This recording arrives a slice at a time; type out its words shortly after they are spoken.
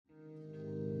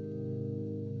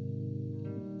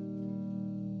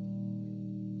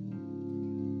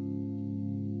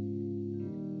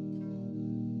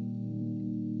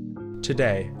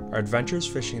Today, our adventures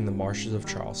fishing the marshes of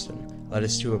Charleston led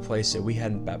us to a place that we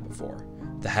hadn't been before,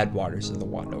 the headwaters of the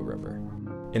Wando River.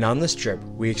 And on this trip,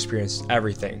 we experienced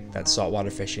everything that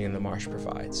saltwater fishing in the marsh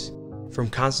provides.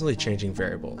 From constantly changing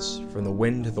variables, from the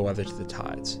wind to the weather to the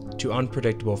tides, to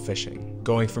unpredictable fishing,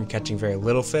 going from catching very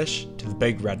little fish to the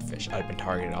big redfish I'd been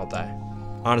targeting all day.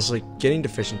 Honestly, getting to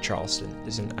fish in Charleston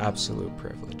is an absolute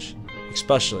privilege,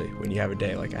 especially when you have a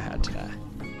day like I had today.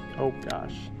 Oh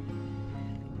gosh.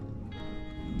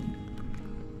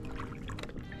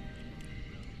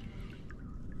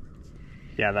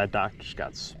 Yeah, that dock just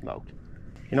got smoked.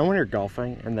 You know when you're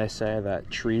golfing and they say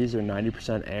that trees are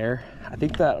 90% air? I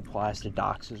think that applies to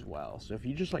docks as well. So if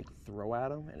you just like throw at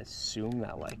them and assume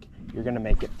that like you're gonna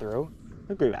make it through,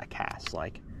 look at that cast,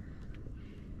 like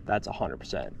that's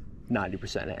 100%,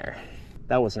 90% air.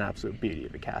 That was an absolute beauty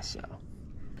of a cast, so.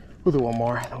 We'll do one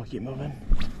more, then we'll keep moving.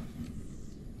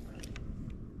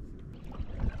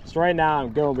 So right now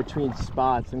I'm going between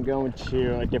spots. I'm going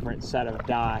to a different set of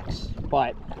docks,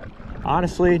 but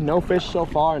honestly, no fish so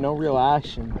far, no real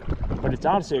action. But it's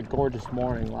honestly a gorgeous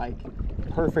morning, like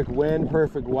perfect wind,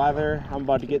 perfect weather. I'm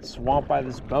about to get swamped by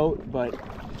this boat, but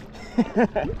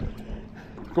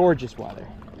gorgeous weather.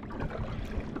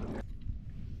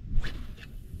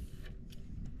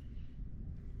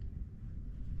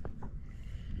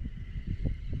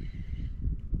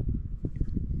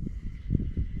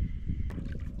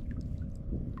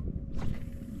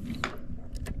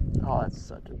 Oh, that's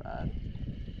such a bad.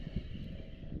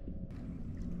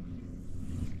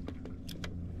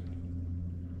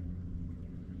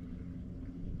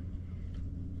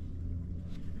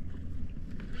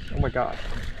 Oh my gosh.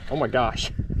 Oh my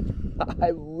gosh.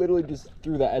 I literally just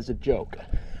threw that as a joke.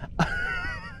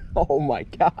 Oh my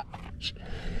gosh.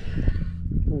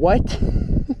 What?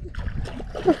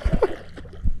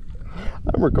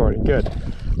 I'm recording, good.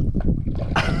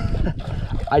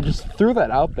 I just threw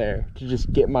that out there to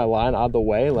just get my line out of the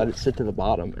way, let it sit to the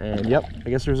bottom, and yep, I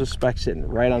guess there's a speck sitting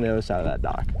right on the other side of that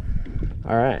dock.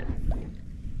 All right.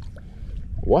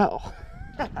 Well.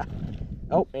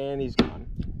 Oh, and he's gone.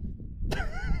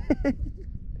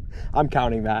 I'm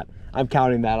counting that. I'm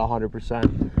counting that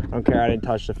 100%. I don't care, I didn't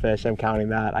touch the fish. I'm counting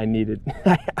that. I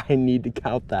need to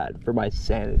count that for my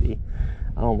sanity.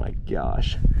 Oh my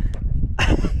gosh.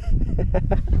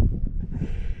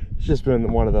 It's just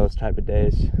been one of those type of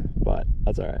days, but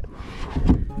that's all right.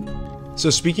 So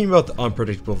speaking about the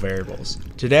unpredictable variables,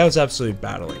 today I was absolutely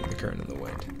battling the current and the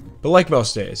wind. But like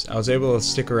most days, I was able to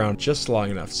stick around just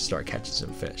long enough to start catching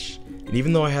some fish. And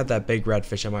even though I had that big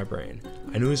redfish on my brain,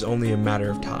 I knew it was only a matter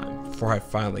of time before I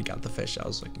finally got the fish I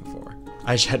was looking for.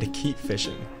 I just had to keep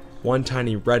fishing. One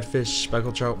tiny redfish,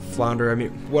 speckled trout, flounder, I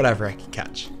mean, whatever I could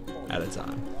catch at a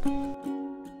time.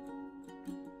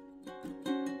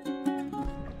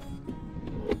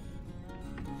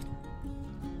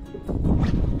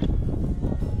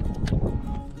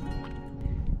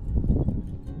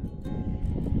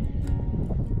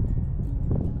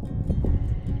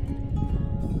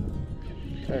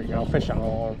 There you go, fish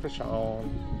on, fish on.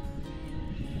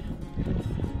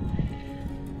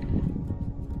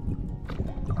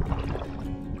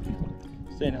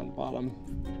 Staying on the bottom.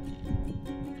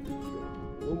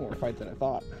 A little more fight than I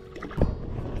thought.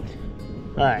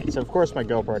 All right, so of course my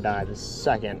GoPro died the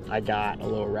second I got a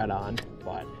little red on,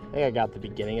 but I think I got the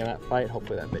beginning of that fight.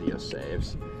 Hopefully that video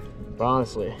saves. But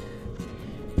honestly,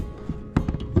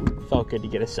 felt good to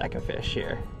get a second fish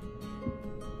here.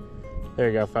 There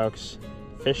you go, folks.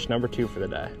 Fish number 2 for the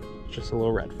day. Just a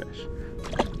little redfish.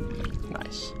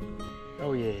 Nice.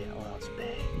 Oh yeah, oh that was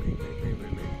big.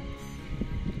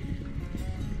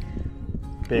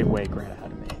 Big wake right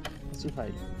ahead of me. Let's see if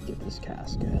I get this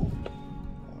cast good. Oh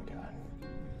my god.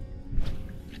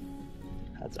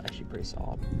 That's actually pretty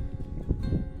solid.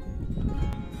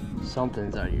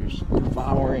 Something's out here just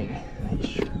devouring these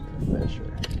shrimp or fish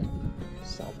or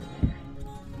something here.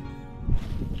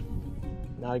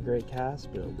 Not a great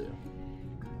cast, but it'll do.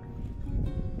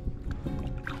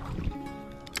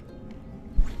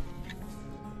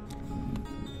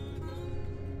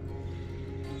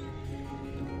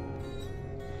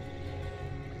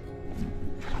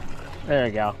 There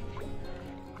you go.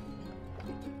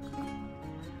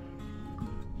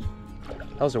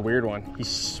 That was a weird one. He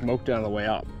smoked it on the way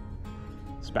up.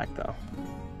 Speck though.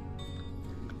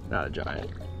 Not a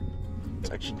giant.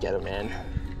 Let's actually get him in.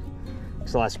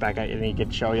 It's the last speck I didn't get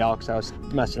to show y'all because I was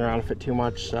messing around with it too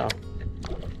much, so.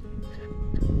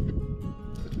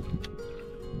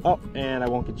 Oh, and I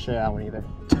won't get to show that one either.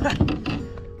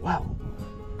 Wow.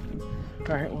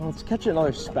 All right, well, let's catch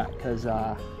another speck because,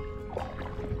 wow.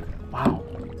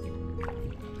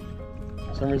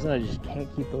 some reason I just can't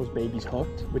keep those babies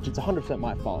hooked, which it's 100%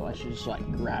 my fault. I should just like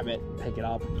grab it, pick it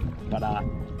up, but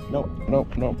nope,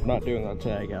 not doing that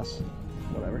today, I guess.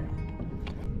 Whatever.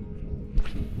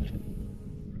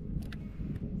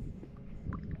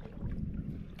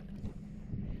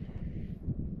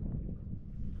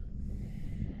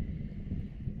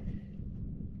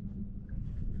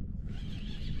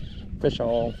 Fish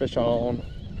on, fish on.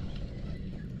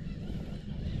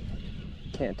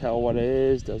 Can't tell what it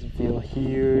is, doesn't feel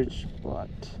huge, but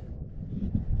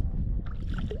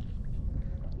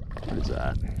what is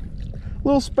that?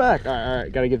 Little speck. All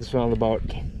right, gotta get this one on the boat.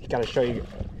 Gotta show you,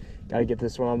 gotta get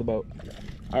this one on the boat.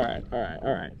 All right.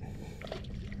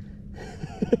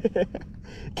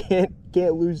 Can't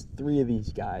lose 3 of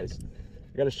these guys.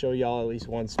 I gotta show y'all at least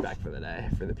one speck for the day,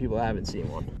 for the people that haven't seen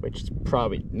one, which is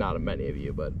probably not many of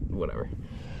you, but whatever.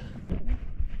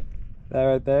 That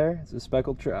right there is a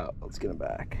speckled trout. Let's get him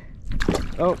back.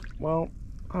 Oh, well,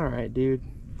 all right, dude.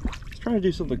 Just trying to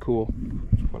do something cool.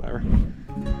 Whatever.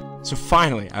 So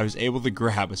finally, I was able to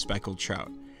grab a speckled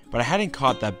trout, but I hadn't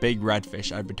caught that big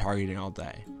redfish I'd been targeting all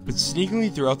day. But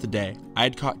sneakily throughout the day, I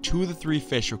had caught 2 of the 3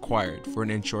 fish required for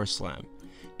an inshore slam.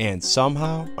 And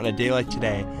somehow, on a day like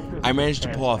today, I managed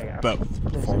to pull off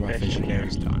both before my fishing day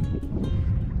was done.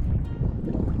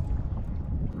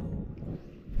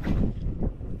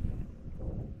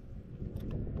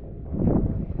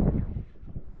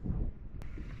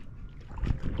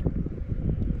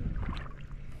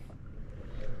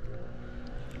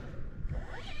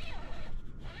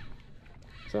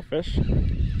 Is that fish?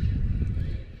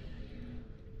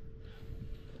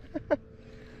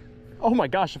 Oh my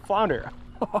gosh, a flounder.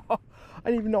 I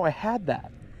didn't even know I had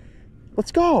that.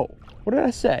 Let's go. What did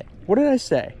I say? What did I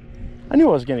say? I knew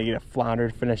I was gonna get a flounder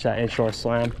to finish that inshore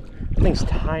slam. That thing's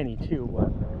tiny too,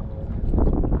 but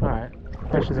all right.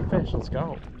 Fish is a fish, let's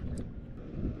go.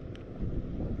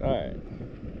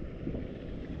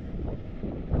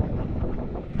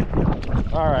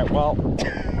 All right, well,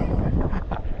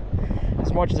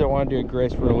 as much as I want to do a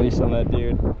graceful release on that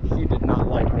dude, he did not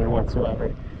like me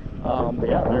whatsoever. But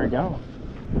yeah, there we go.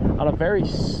 On a very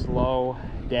slow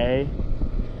day,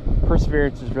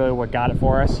 perseverance is really what got it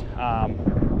for us.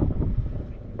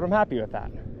 But I'm happy with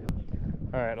that.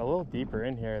 All right, a little deeper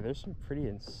in here, there's some pretty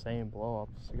insane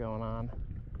blow-ups going on,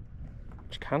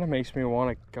 which kind of makes me want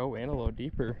to go in a little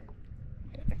deeper.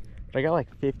 But I got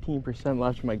like 15%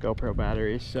 left in my GoPro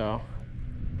battery, so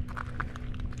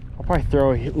I'll probably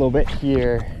throw a little bit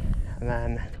here and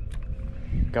then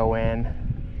go in.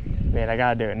 Man, I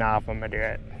gotta do it now if I'm gonna do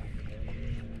it.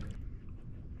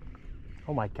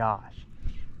 Oh my gosh.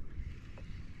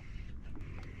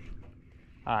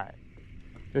 All right,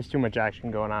 there's too much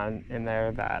action going on in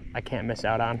there that I can't miss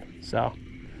out on. So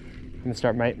I'm gonna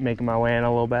start making my way in a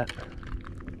little bit.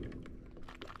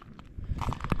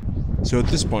 So at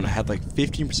this point, I had like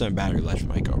 15% battery left in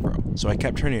my GoPro, so I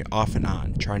kept turning it off and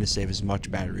on, trying to save as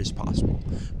much battery as possible.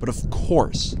 But of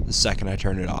course, the second I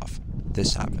turn it off,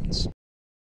 this happens.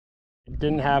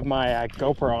 Didn't have my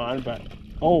GoPro on, but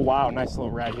oh wow, nice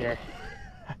little red here.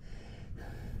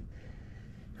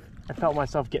 I felt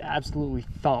myself get absolutely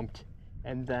thumped,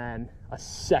 and then a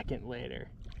second later,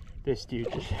 this dude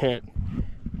just hit.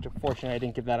 Which unfortunately I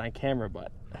didn't get that on camera,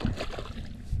 but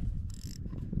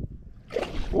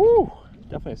woo,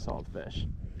 definitely a solid fish.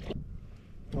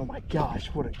 Oh my gosh,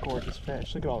 what a gorgeous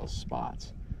fish. Look at all those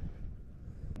spots.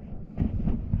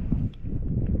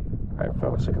 All right,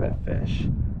 folks, look at that fish.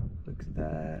 Look at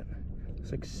that.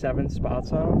 It's like 7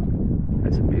 spots on him.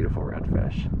 That's a beautiful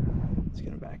redfish. Let's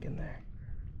get him back in there.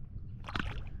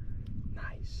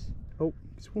 Nice. Oh,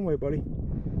 swim away, buddy.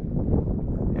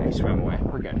 Yeah, he swam away.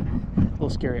 We're good. A little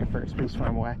scary at first, but he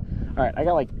swam away. All right, I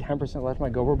got like 10% left in my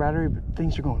GoPro battery, but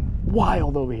things are going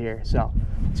wild over here. So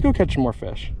let's go catch some more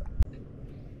fish.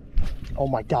 Oh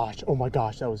my gosh,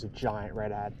 that was a giant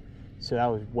redhead. So that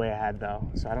was way ahead though.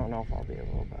 So I don't know if I'll be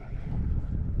able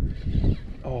to.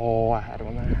 Oh, I had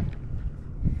one there.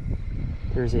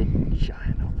 There's a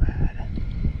giant up ahead.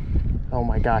 Oh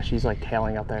my gosh, he's like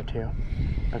tailing up there too.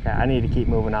 Okay, I need to keep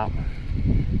moving up.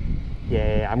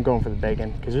 Yeah, I'm going for the big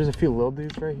one because there's a few little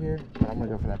dudes right here, but I'm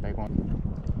gonna go for that big one.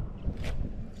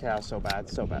 Yeah, so bad.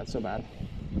 Yeah,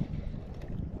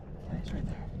 he's right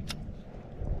there.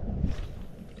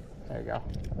 There you go,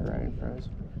 right in front of us.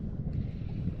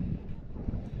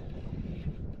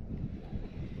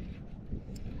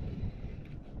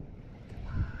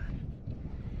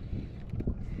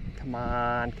 Come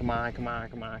on.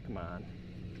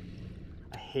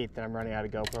 I hate that I'm running out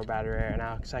of GoPro battery right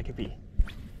now because I could be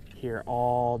here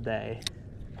all day.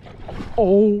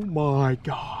 Oh my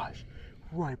gosh,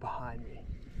 right behind me.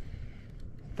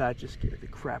 that just scared the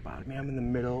crap out of me. I'm in the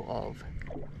middle of,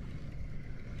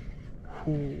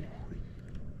 holy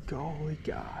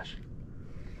gosh.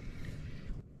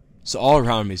 So all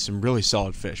around me, some really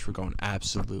solid fish were going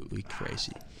absolutely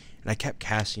crazy. And I kept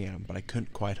casting at them, but I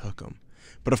couldn't quite hook them.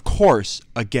 But of course,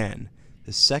 again,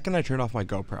 the second I turned off my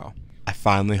GoPro, I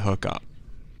finally hook up.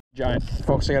 Giant,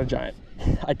 folks, I got a giant.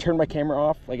 I turned my camera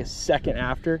off like a second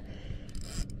after.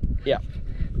 Yeah,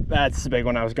 that's the big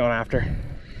one I was going after.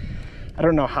 I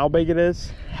don't know how big it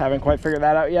is. Haven't quite figured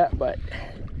that out yet, but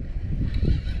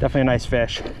definitely a nice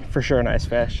fish. For sure a nice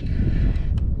fish.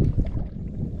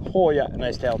 Oh yeah, a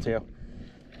nice tail too.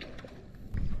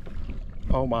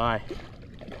 Oh my.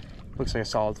 Looks like a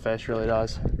solid fish, really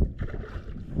does.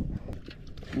 I'm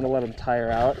gonna let him tire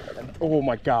out. Oh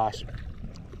my gosh.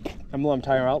 I'm gonna let him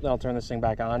tire out, then I'll turn this thing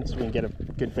back on so we can get a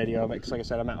good video of it. Because like I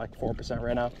said, I'm at like 4%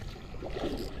 right now.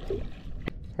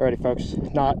 Alrighty folks,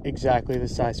 not exactly the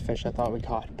size fish I thought we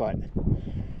caught, but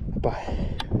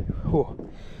whew,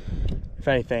 if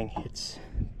anything, it's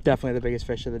definitely the biggest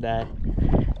fish of the day.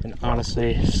 And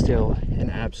honestly, still an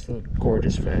absolute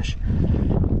gorgeous fish.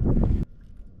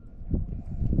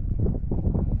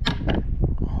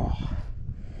 Oh.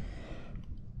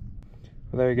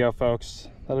 Well, there you go, folks.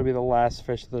 That'll be the last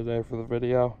fish of the day for the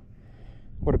video.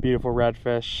 What a beautiful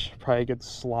redfish. Probably a good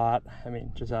slot. I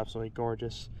mean, just absolutely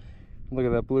gorgeous. Look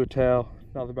at that blue tail.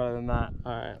 Nothing better than that.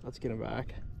 All right, let's get him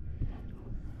back.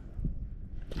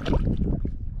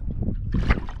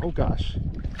 Oh gosh.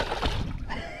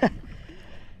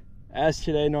 As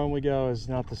today normally goes,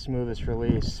 not the smoothest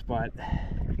release, but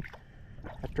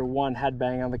after one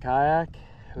headbang on the kayak,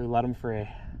 we let him free.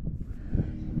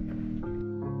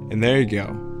 And there you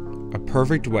go. A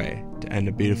perfect way to end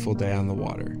a beautiful day on the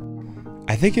water.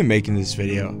 I think in making this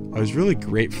video, I was really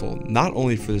grateful not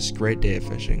only for this great day of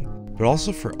fishing, but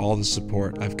also for all the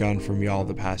support I've gotten from y'all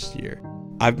the past year.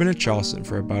 I've been at Charleston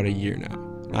for about a year now,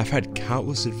 and I've had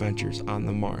countless adventures on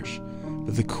the marsh,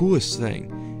 but the coolest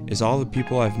thing is all the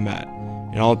people I've met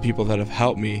and all the people that have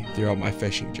helped me throughout my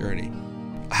fishing journey.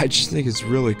 I just think it's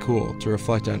really cool to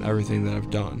reflect on everything that I've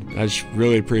done, and I just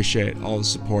really appreciate all the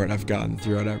support I've gotten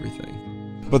throughout everything.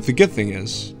 But the good thing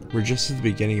is, we're just at the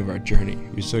beginning of our journey.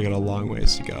 We still got a long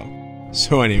ways to go.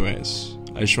 So anyways,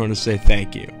 I just want to say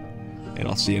thank you, and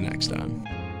I'll see you next time.